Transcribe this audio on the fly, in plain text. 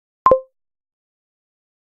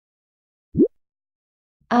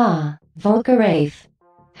Ah, Vulkar Wraith.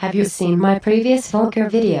 Have you seen my previous Vulkar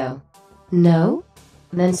video? No?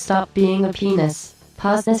 Then stop being a penis,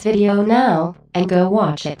 pause this video now, and go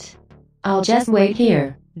watch it. I'll just wait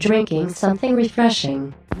here, drinking something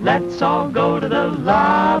refreshing. Let's all go to the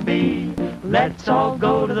lobby. Let's all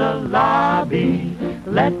go to the lobby.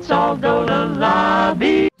 Let's all go to the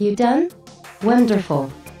lobby. You done? Wonderful.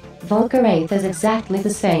 Vulkar Wraith is exactly the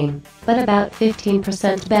same, but about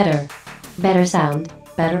 15% better. Better sound,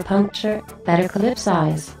 better puncture, better clip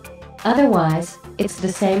size. Otherwise, it's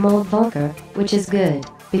the same old Vulkar, which is good,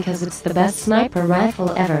 because it's the best sniper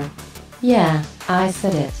rifle ever. Yeah, I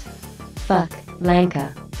said it. Fuck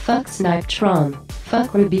Lanka, fuck Snipetron,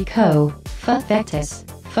 fuck Rubico, fuck Vectis,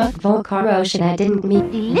 fuck Vulkar Ocean I didn't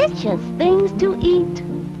meet. Delicious things to eat.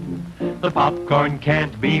 The popcorn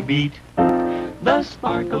can't be beat. The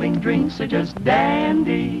sparkling drinks are just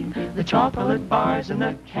dandy. The chocolate bars and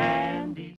the candy.